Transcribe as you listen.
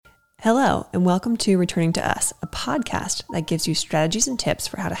Hello, and welcome to Returning to Us, a podcast that gives you strategies and tips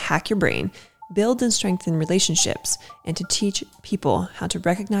for how to hack your brain, build and strengthen relationships, and to teach people how to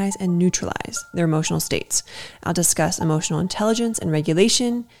recognize and neutralize their emotional states. I'll discuss emotional intelligence and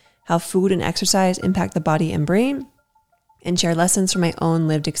regulation, how food and exercise impact the body and brain, and share lessons from my own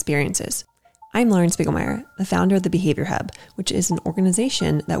lived experiences. I'm Lauren Spiegelmeier, the founder of the Behavior Hub, which is an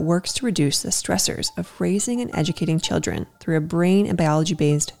organization that works to reduce the stressors of raising and educating children through a brain and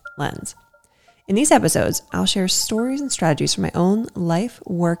biology-based lens. In these episodes, I'll share stories and strategies from my own life,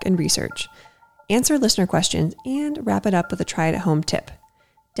 work, and research, answer listener questions, and wrap it up with a try-it-at-home tip.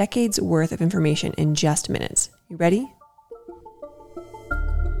 Decades worth of information in just minutes. You ready?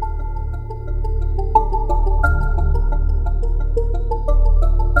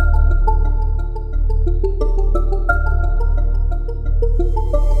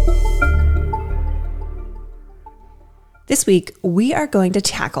 This week, we are going to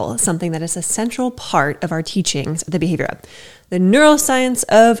tackle something that is a central part of our teachings at the Behavior Hub, the neuroscience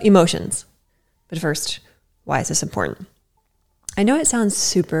of emotions. But first, why is this important? I know it sounds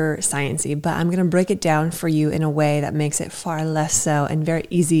super sciencey, but I'm going to break it down for you in a way that makes it far less so and very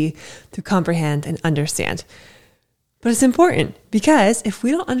easy to comprehend and understand. But it's important because if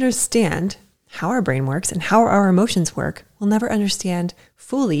we don't understand how our brain works and how our emotions work, we'll never understand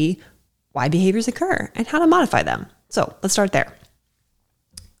fully why behaviors occur and how to modify them. So let's start there.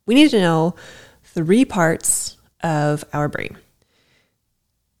 We need to know 3 parts of our brain.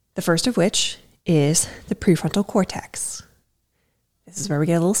 The first of which is the prefrontal cortex. This is where we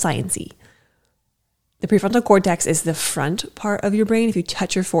get a little sciencey. The prefrontal cortex is the front part of your brain. If you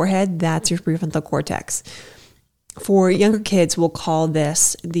touch your forehead, that's your prefrontal cortex. For younger kids, we'll call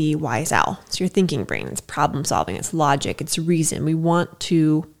this the wise owl. It's your thinking brain. It's problem solving. It's logic. It's reason. We want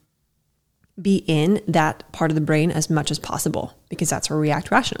to be in that part of the brain as much as possible because that's where we act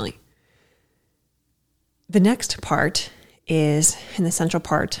rationally. The next part is in the central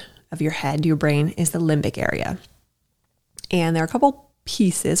part of your head, your brain, is the limbic area. And there are a couple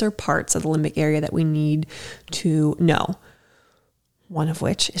pieces or parts of the limbic area that we need to know. One of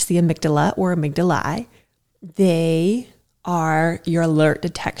which is the amygdala or amygdalae. They are your alert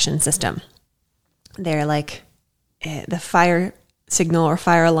detection system. They're like the fire signal or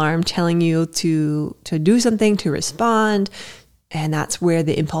fire alarm telling you to do something, to respond. And that's where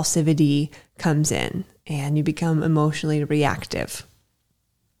the impulsivity comes in and you become emotionally reactive.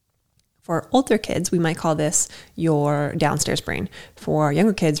 For older kids, we might call this your downstairs brain. For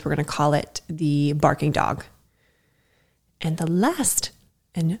younger kids, we're going to call it the barking dog. And the last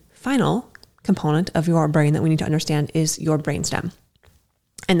and final component of your brain that we need to understand is your brainstem.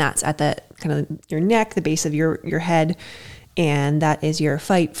 And that's at the kind of your neck, the base of your head. And that is your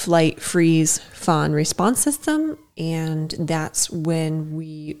fight, flight, freeze, fawn response system. And that's when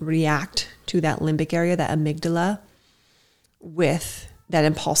we react to that limbic area, that amygdala, with that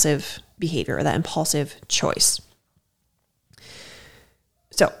impulsive behavior or that impulsive choice.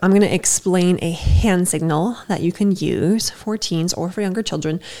 So I'm going to explain a hand signal that you can use for teens or for younger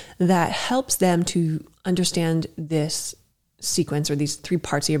children that helps them to understand this sequence or these 3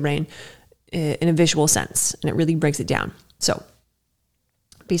 parts of your brain in a visual sense. And it really breaks it down. So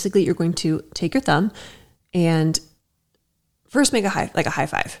basically you're going to take your thumb and first make a high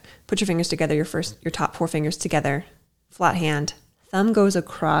five. Put your fingers together, your top 4 fingers together, flat hand. Thumb goes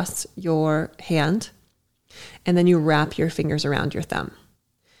across your hand and then you wrap your fingers around your thumb.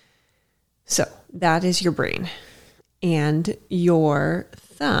 So that is your brain. And your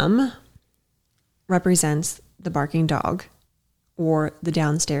thumb represents the barking dog or the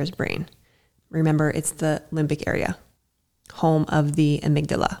downstairs brain. Remember, it's the limbic area, home of the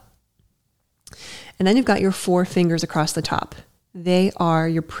amygdala. And then you've got your 4 fingers across the top. They are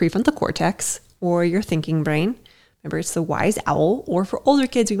your prefrontal cortex or your thinking brain. Remember, it's the wise owl, or for older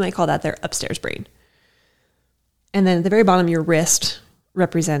kids, we might call that their upstairs brain. And then at the very bottom, your wrist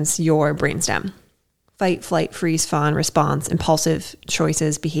represents your brainstem. Fight, flight, freeze, fawn, response, impulsive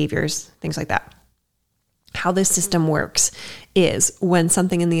choices, behaviors, things like that. How this system works is when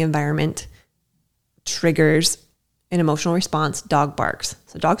something in the environment triggers an emotional response, dog barks.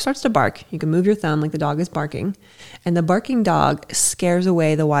 So dog starts to bark. You can move your thumb like the dog is barking. And the barking dog scares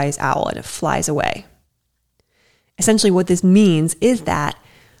away the wise owl and it flies away. Essentially what this means is that,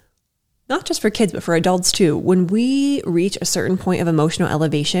 not just for kids, but for adults too, when we reach a certain point of emotional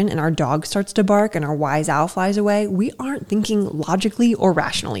elevation and our dog starts to bark and our wise owl flies away, we aren't thinking logically or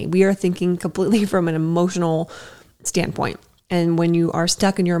rationally. We are thinking completely from an emotional standpoint. And when you are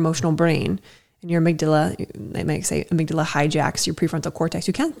stuck in your emotional brain, and your amygdala, they might say amygdala hijacks your prefrontal cortex.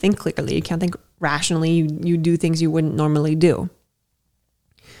 You can't think clearly. You can't think rationally. You do things you wouldn't normally do.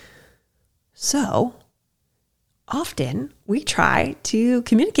 So often we try to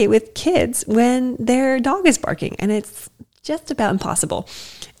communicate with kids when their dog is barking, and it's just about impossible.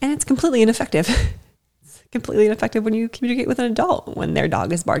 And it's completely ineffective. It's completely ineffective when you communicate with an adult when their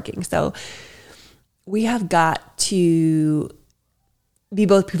dog is barking. So we have got to be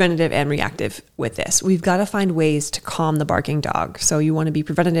both preventative and reactive with this. We've got to find ways to calm the barking dog. So you want to be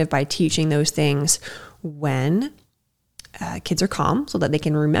preventative by teaching those things when kids are calm so that they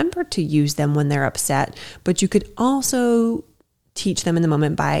can remember to use them when they're upset. But you could also teach them in the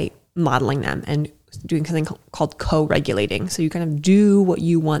moment by modeling them and doing something called co-regulating. So you kind of do what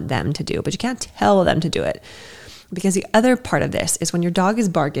you want them to do, but you can't tell them to do it. Because the other part of this is when your dog is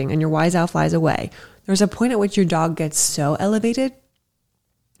barking and your wise owl flies away, there's a point at which your dog gets so elevated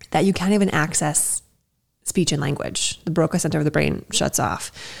that you can't even access speech and language. The Broca center of the brain shuts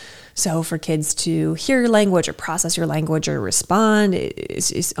off. So for kids to hear your language or process your language or respond,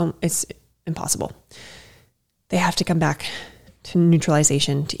 it's impossible. They have to come back to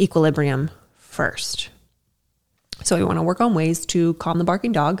neutralization, to equilibrium first. So we want to work on ways to calm the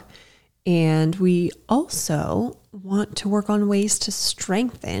barking dog. And we also want to work on ways to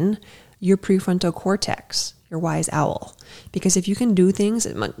strengthen your prefrontal cortex, your wise owl. Because if you can do things,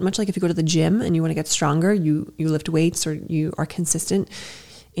 much like if you go to the gym and you want to get stronger, you lift weights or you are consistent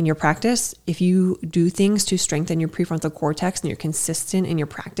in your practice, if you do things to strengthen your prefrontal cortex and you're consistent in your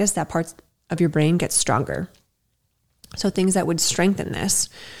practice, that part of your brain gets stronger. So things that would strengthen this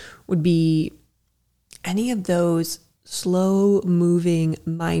would be any of those slow moving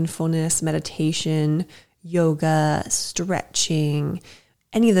mindfulness, meditation, yoga, stretching,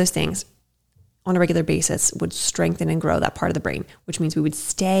 any of those things on a regular basis would strengthen and grow that part of the brain, which means we would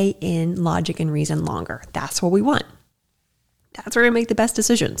stay in logic and reason longer. That's what we want. That's where we make the best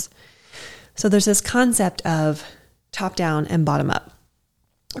decisions. So there's this concept of top down and bottom up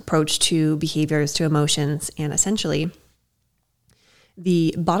approach to behaviors, to emotions, and essentially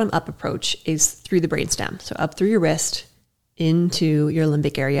the bottom up approach is through the brainstem. So up through your wrist into your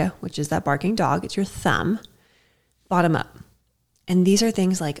limbic area, which is that barking dog. It's your thumb, bottom up. And these are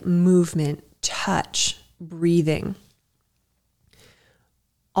things like movement, touch, breathing,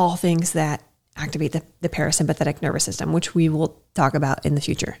 all things that activate the parasympathetic nervous system, which we will talk about in the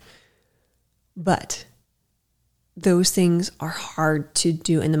future. But those things are hard to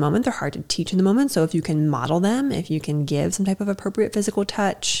do in the moment. They're hard to teach in the moment. So if you can model them, if you can give some type of appropriate physical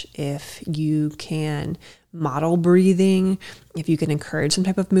touch, if you can model breathing, if you can encourage some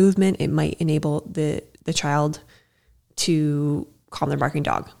type of movement, it might enable the child to calm their barking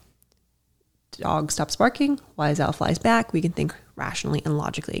dog. Dog stops barking, wise owl flies back. We can think rationally and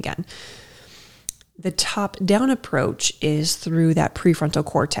logically again. The top-down approach is through that prefrontal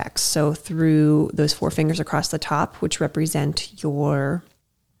cortex. So through those 4 fingers across the top, which represent your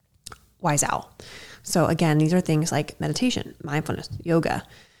wise owl. So again, these are things like meditation, mindfulness, yoga,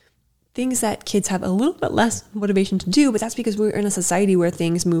 things that kids have a little bit less motivation to do, but that's because we're in a society where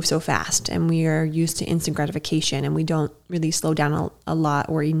things move so fast and we are used to instant gratification and we don't really slow down a lot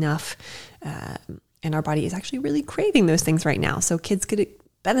or enough. And our body is actually really craving those things right now. So kids could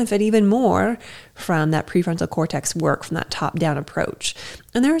benefit even more from that prefrontal cortex work, from that top-down approach.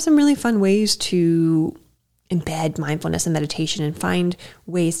 And there are some really fun ways to embed mindfulness and meditation and find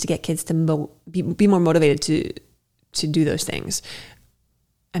ways to get kids to be more motivated to do those things.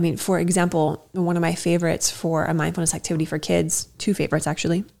 I mean, for example, one of my favorites for a mindfulness activity for kids, 2 favorites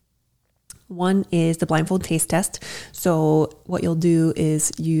actually. One is the blindfold taste test. So what you'll do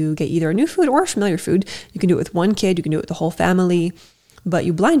is you get either a new food or a familiar food. You can do it with one kid, you can do it with the whole family, but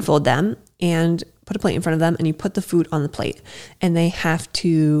you blindfold them and put a plate in front of them and you put the food on the plate. And they have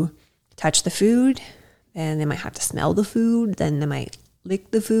to touch the food, and they might have to smell the food, then they might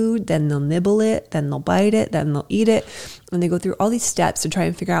lick the food, then they'll nibble it, then they'll bite it, then they'll eat it. And they go through all these steps to try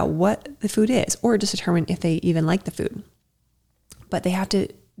and figure out what the food is, or just determine if they even like the food. But they have to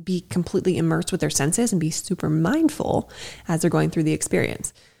be completely immersed with their senses and be super mindful as they're going through the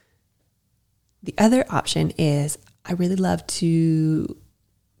experience. The other option is I really love to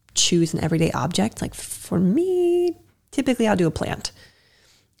choose an everyday object. Like for me, typically I'll do a plant.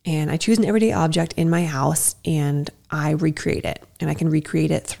 And I choose an everyday object in my house and I recreate it. And I can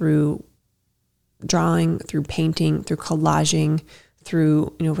recreate it through drawing, through painting, through collaging,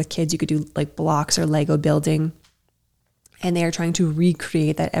 through, with kids, you could do like blocks or Lego building. And they are trying to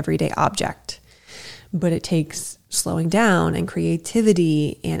recreate that everyday object. But it takes slowing down and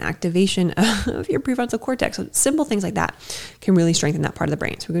creativity and activation of your prefrontal cortex. So simple things like that can really strengthen that part of the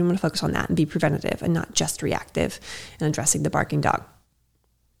brain. So we're going to want to focus on that and be preventative and not just reactive in addressing the barking dog.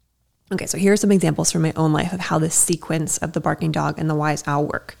 Okay, so here are some examples from my own life of how this sequence of the barking dog and the wise owl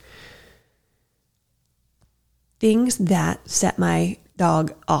work. things that set my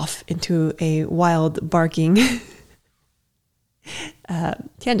dog off into a wild barking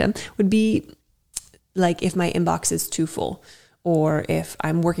tandem would be like if my inbox is too full, or if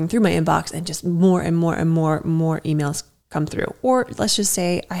I'm working through my inbox and just more and more emails come through. Or let's just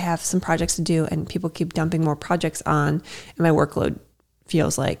say I have some projects to do and people keep dumping more projects on and my workload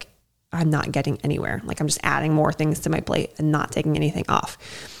feels like I'm not getting anywhere. Like I'm just adding more things to my plate and not taking anything off.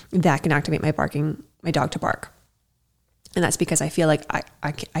 That can activate my dog to bark. And that's because I feel like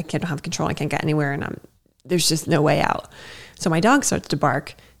I can't have control. I can't get anywhere and there's just no way out. So my dog starts to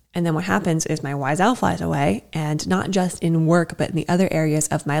bark. And then what happens is my wise owl flies away, and not just in work, but in the other areas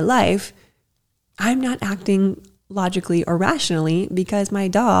of my life, I'm not acting logically or rationally because my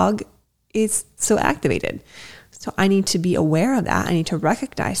dog is so activated. So I need to be aware of that. I need to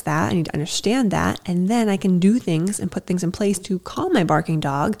recognize that. I need to understand that. And then I can do things and put things in place to calm my barking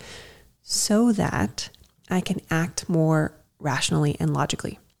dog so that I can act more rationally and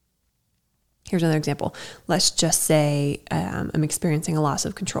logically. Here's another example. Let's just say I'm experiencing a loss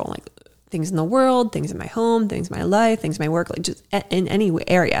of control, like things in the world, things in my home, things in my life, things in my work, like just in any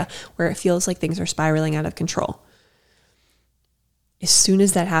area where it feels like things are spiraling out of control. As soon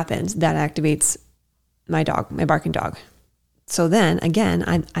as that happens, that activates my dog, my barking dog. So then again,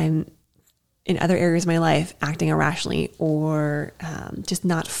 I'm in other areas of my life acting irrationally or just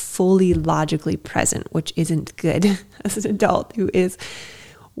not fully logically present, which isn't good as an adult who is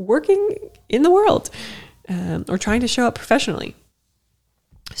working in the world or trying to show up professionally.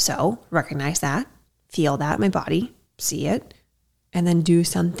 So recognize that, feel that in my body, see it, and then do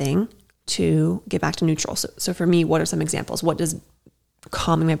something to get back to neutral. So for me, what are some examples? What does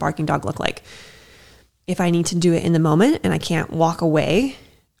calming my barking dog look like? If I need to do it in the moment and I can't walk away,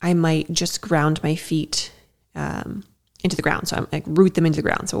 I might just ground my feet into the ground. So I'm like root them into the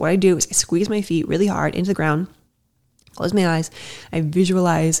ground. So what I do is I squeeze my feet really hard into the ground, close my eyes. I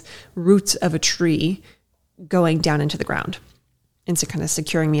visualize roots of a tree going down into the ground and so kind of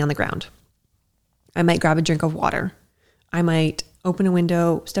securing me on the ground. I might grab a drink of water. I might open a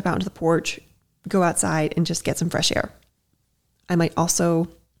window, step out into the porch, go outside and just get some fresh air. I might also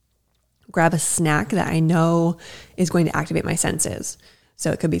grab a snack that I know is going to activate my senses.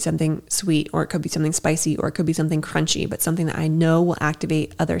 So it could be something sweet, or it could be something spicy, or it could be something crunchy, but something that I know will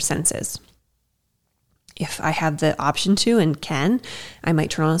activate other senses. If I have the option to and can, I might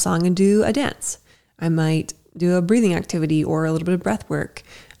turn on a song and do a dance. I might do a breathing activity or a little bit of breath work.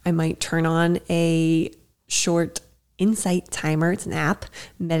 I might turn on a short insight timer. It's an app,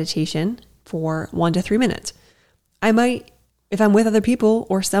 meditation for 1 to 3 minutes. I might, if I'm with other people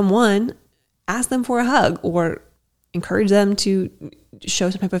or someone, ask them for a hug or encourage them to show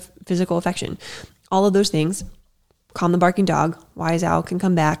some type of physical affection. All of those things, calm the barking dog, wise owl can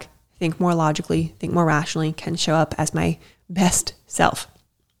come back, think more logically, think more rationally, can show up as my best self.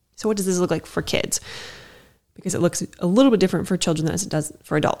 So what does this look like for kids? Because it looks a little bit different for children than it does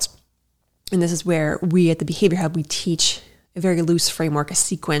for adults. And this is where we at the Behavior Hub, we teach a very loose framework, a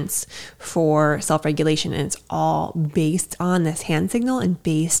sequence for self-regulation. And it's all based on this hand signal and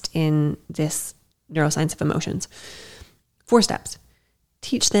based in this neuroscience of emotions. 4 steps.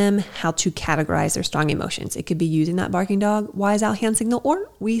 Teach them how to categorize their strong emotions. It could be using that barking dog, wise owl hand signal, or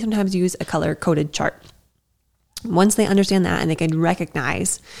we sometimes use a color-coded chart. Once they understand that and they can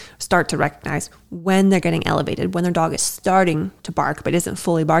start to recognize when they're getting elevated, when their dog is starting to bark but isn't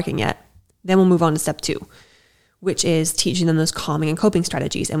fully barking yet, then we'll move on to step 2, which is teaching them those calming and coping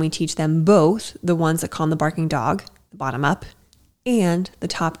strategies. And we teach them both the ones that calm the barking dog, the bottom up, and the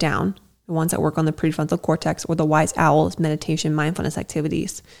top down, the ones that work on the prefrontal cortex or the wise owl's meditation, mindfulness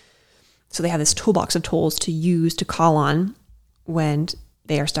activities. So they have this toolbox of tools to use to call on when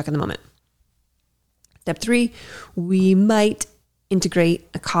they are stuck in the moment. Step 3, we might integrate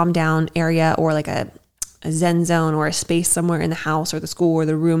a calm down area or like a Zen zone or a space somewhere in the house or the school or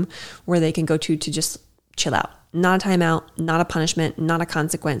the room where they can go to just chill out. Not a timeout, not a punishment, not a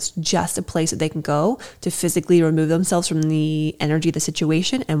consequence, just a place that they can go to physically remove themselves from the energy of the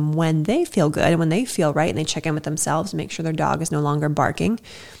situation. And when they feel good and when they feel right and they check in with themselves and make sure their dog is no longer barking,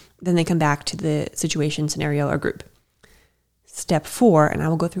 then they come back to the situation, scenario, or group. Step 4, and I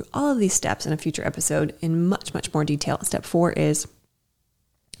will go through all of these steps in a future episode in much, much more detail. Step 4 is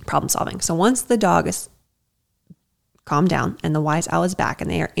problem solving. So once the dog is calmed down and the wise owl is back and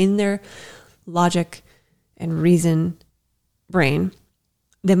they are in their logic and reason brain,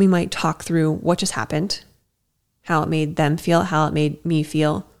 then we might talk through what just happened, how it made them feel, how it made me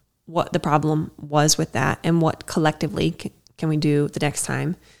feel, what the problem was with that, and what collectively can we do the next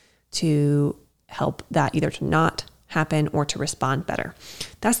time to help that either to not happen or to respond better.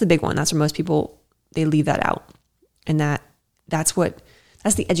 That's the big one. That's where most people, they leave that out. And that's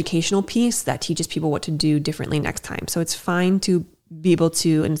the educational piece that teaches people what to do differently next time. So it's fine to be able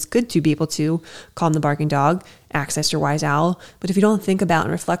to, and it's good to be able to calm the barking dog, access your wise owl. But if you don't think about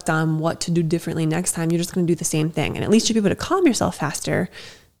and reflect on what to do differently next time, you're just going to do the same thing. And at least you'll be able to calm yourself faster.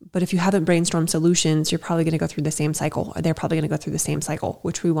 But if you haven't brainstormed solutions, you're probably going to go through the same cycle, or they're probably going to go through the same cycle,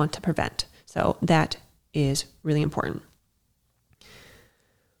 which we want to prevent. So that is really important.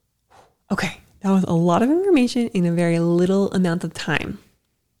 Okay, that was a lot of information in a very little amount of time.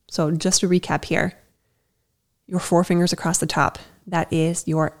 So just to recap here, your 4 fingers across the top, that is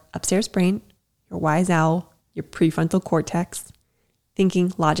your upstairs brain, your wise owl, your prefrontal cortex,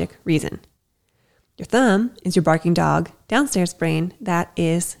 thinking, logic, reason. Your thumb is your barking dog, downstairs brain, that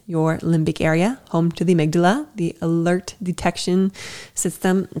is your limbic area, home to the amygdala, the alert detection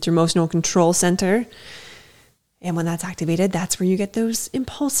system. It's your emotional control center. And when that's activated, that's where you get those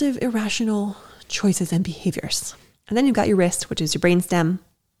impulsive, irrational choices and behaviors. And then you've got your wrist, which is your brainstem,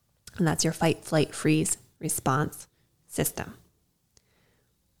 and that's your fight, flight, freeze response system.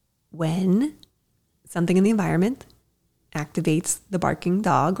 When something in the environment activates the barking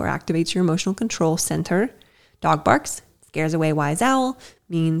dog or activates your emotional control center, dog barks, scares away wise owl,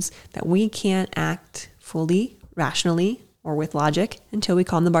 means that we can't act fully, rationally, or with logic until we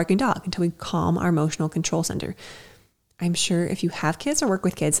calm the barking dog, until we calm our emotional control center. I'm sure if you have kids or work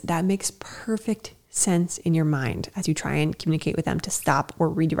with kids, that makes perfect sense in your mind as you try and communicate with them to stop or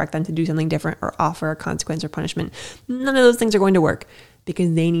redirect them to do something different or offer a consequence or punishment. None of those things are going to work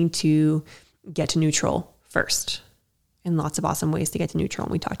because they need to get to neutral first. And lots of awesome ways to get to neutral.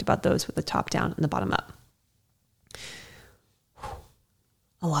 And we talked about those with the top down and the bottom up.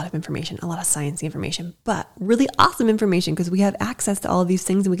 A lot of information, a lot of sciencey information, but really awesome information because we have access to all of these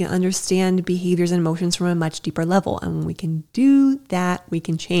things and we can understand behaviors and emotions from a much deeper level. And when we can do that, we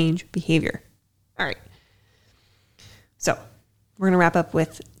can change behavior. All right. So we're going to wrap up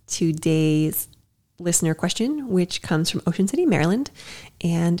with today's listener question, which comes from Ocean City, Maryland.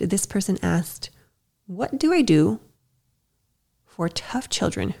 And this person asked, what do I do for tough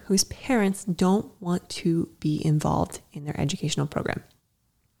children whose parents don't want to be involved in their educational program?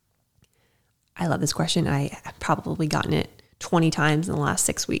 I love this question. I have probably gotten it 20 times in the last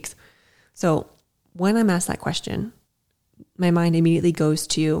 6 weeks. So when I'm asked that question, my mind immediately goes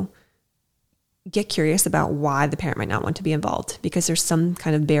to get curious about why the parent might not want to be involved, because there's some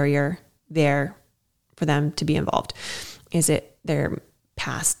kind of barrier there for them to be involved. Is it their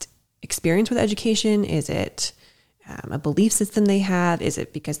past experience with education? Is it a belief system they have? Is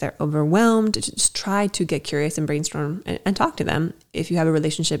it because they're overwhelmed? Just try to get curious and brainstorm and talk to them if you have a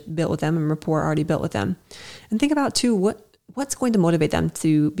relationship built with them and rapport already built with them. And think about too, what's going to motivate them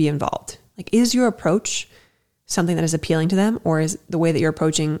to be involved? Like, is your approach something that is appealing to them, or is the way that you're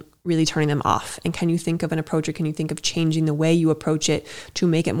approaching really turning them off? And can you think of an approach, or can you think of changing the way you approach it to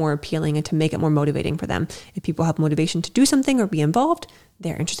make it more appealing and to make it more motivating for them? If people have motivation to do something or be involved,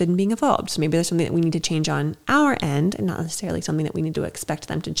 they're interested in being involved. So maybe there's something that we need to change on our end and not necessarily something that we need to expect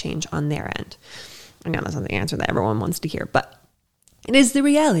them to change on their end. I know that's not the answer that everyone wants to hear, but it is the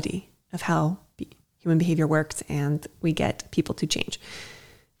reality of how human behavior works, and we get people to change.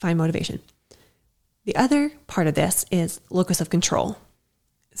 Find motivation. The other part of this is locus of control.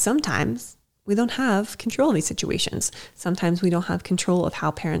 Sometimes we don't have control of these situations. Sometimes we don't have control of how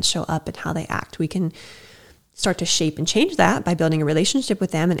parents show up and how they act. We can start to shape and change that by building a relationship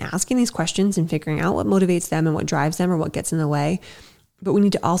with them and asking these questions and figuring out what motivates them and what drives them or what gets in the way. But we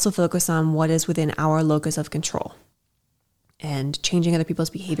need to also focus on what is within our locus of control. And changing other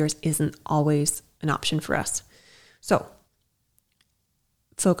people's behaviors isn't always an option for us. So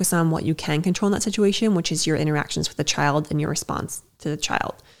focus on what you can control in that situation, which is your interactions with the child and your response to the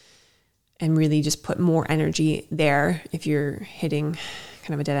child. And really just put more energy there if you're hitting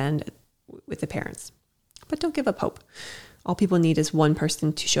kind of a dead end with the parents. But don't give up hope. All people need is one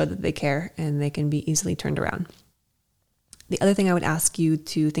person to show that they care, and they can be easily turned around. The other thing I would ask you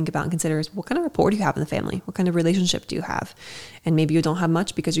to think about and consider is, what kind of rapport do you have in the family? What kind of relationship do you have? And maybe you don't have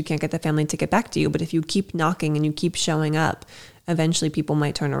much because you can't get the family to get back to you. But if you keep knocking and you keep showing up, eventually people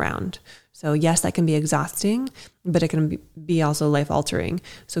might turn around. So yes, that can be exhausting, but it can be also life-altering.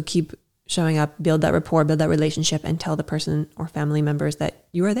 So keep showing up, build that rapport, build that relationship, and tell the person or family members that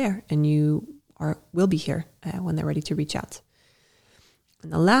you are there and you will be here when they're ready to reach out.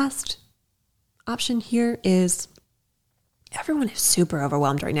 And the last option here is, everyone is super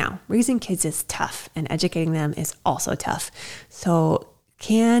overwhelmed right now. Raising kids is tough, and educating them is also tough. So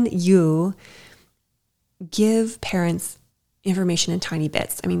can you give parents information in tiny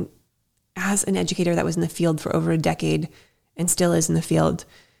bits? I mean, as an educator that was in the field for over a decade and still is in the field,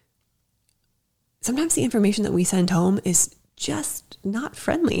 sometimes the information that we send home is just not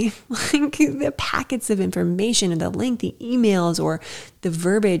friendly. Like the packets of information and the lengthy emails or the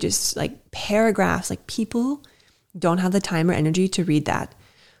verbiage is like paragraphs, like people don't have the time or energy to read that.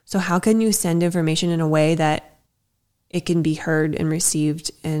 So how can you send information in a way that it can be heard and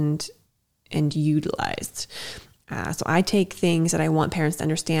received and utilized? So I take things that I want parents to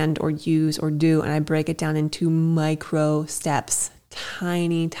understand or use or do, and I break it down into micro steps,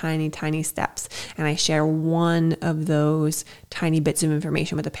 tiny, tiny, tiny steps. And I share one of those tiny bits of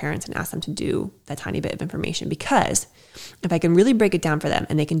information with the parents and ask them to do that tiny bit of information. Because if I can really break it down for them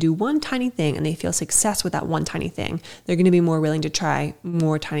and they can do one tiny thing and they feel success with that one tiny thing, they're going to be more willing to try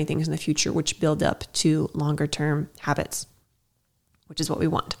more tiny things in the future, which build up to longer term habits, which is what we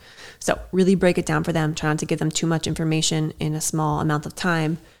want. So really break it down for them. Try not to give them too much information in a small amount of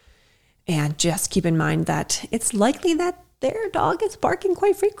time. And just keep in mind that it's likely that their dog is barking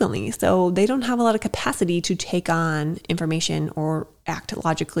quite frequently. So they don't have a lot of capacity to take on information or act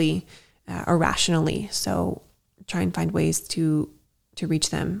logically or rationally. So try and find ways to reach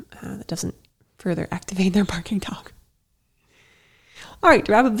them that doesn't further activate their barking dog. All right,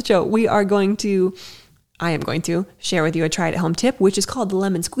 to wrap up the show, I am going to share with you a try it at home tip, which is called the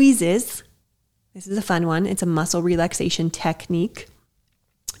lemon squeezes. This is a fun one. It's a muscle relaxation technique,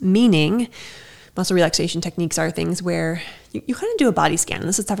 meaning muscle relaxation techniques are things where you kind of do a body scan. And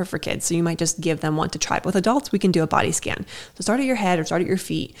this is tougher for kids, so you might just give them one to try. But with adults, we can do a body scan. So start at your head or start at your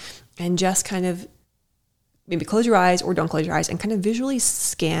feet and just kind of maybe close your eyes or don't close your eyes and kind of visually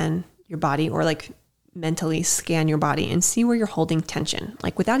scan your body or like mentally scan your body and see where you're holding tension.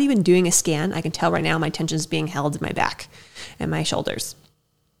 Like without even doing a scan, I can tell right now my tension is being held in my back and my shoulders.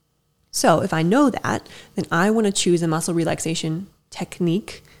 So if I know that, then I want to choose a muscle relaxation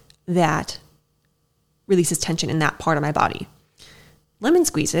technique that releases tension in that part of my body. Lemon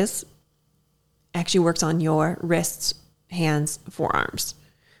squeezes actually works on your wrists, hands, forearms.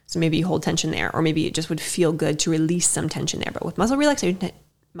 So maybe you hold tension there, or maybe it just would feel good to release some tension there. But with muscle relaxation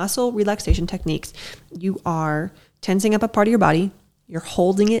techniques, you are tensing up a part of your body. You're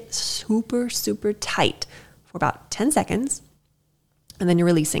holding it super, super tight for about 10 seconds, and then you're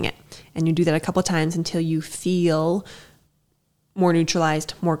releasing it. And you do that a couple of times until you feel more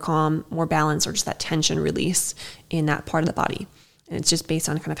neutralized, more calm, more balanced, or just that tension release in that part of the body. And it's just based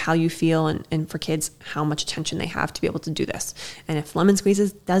on kind of how you feel and for kids, how much attention they have to be able to do this. And if lemon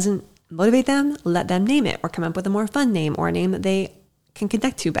squeezes doesn't motivate them, let them name it or come up with a more fun name or a name that they can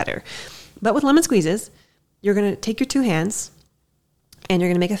connect to better. But with lemon squeezes, you're going to take your two hands and you're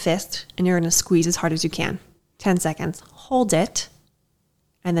going to make a fist and you're going to squeeze as hard as you can. 10 seconds, hold it,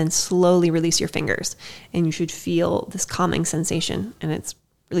 and then slowly release your fingers. And you should feel this calming sensation, and it's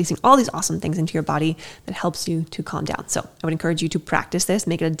releasing all these awesome things into your body that helps you to calm down. So I would encourage you to practice this,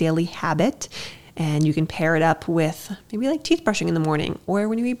 make it a daily habit, and you can pair it up with maybe like teeth brushing in the morning or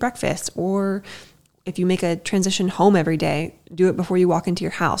when you eat breakfast, or if you make a transition home every day, do it before you walk into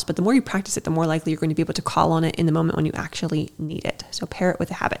your house. But the more you practice it, the more likely you're going to be able to call on it in the moment when you actually need it. So pair it with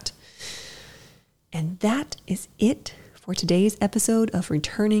a habit. And that is it for today's episode of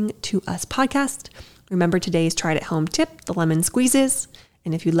Returning to Us podcast. Remember today's try it at home tip, the lemon squeezes.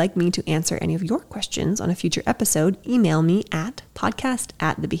 And if you'd like me to answer any of your questions on a future episode, email me at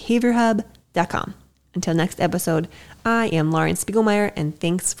podcast@thebehaviorhub.com. Until next episode, I am Lauren Spiegelmeier, and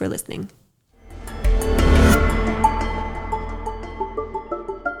thanks for listening.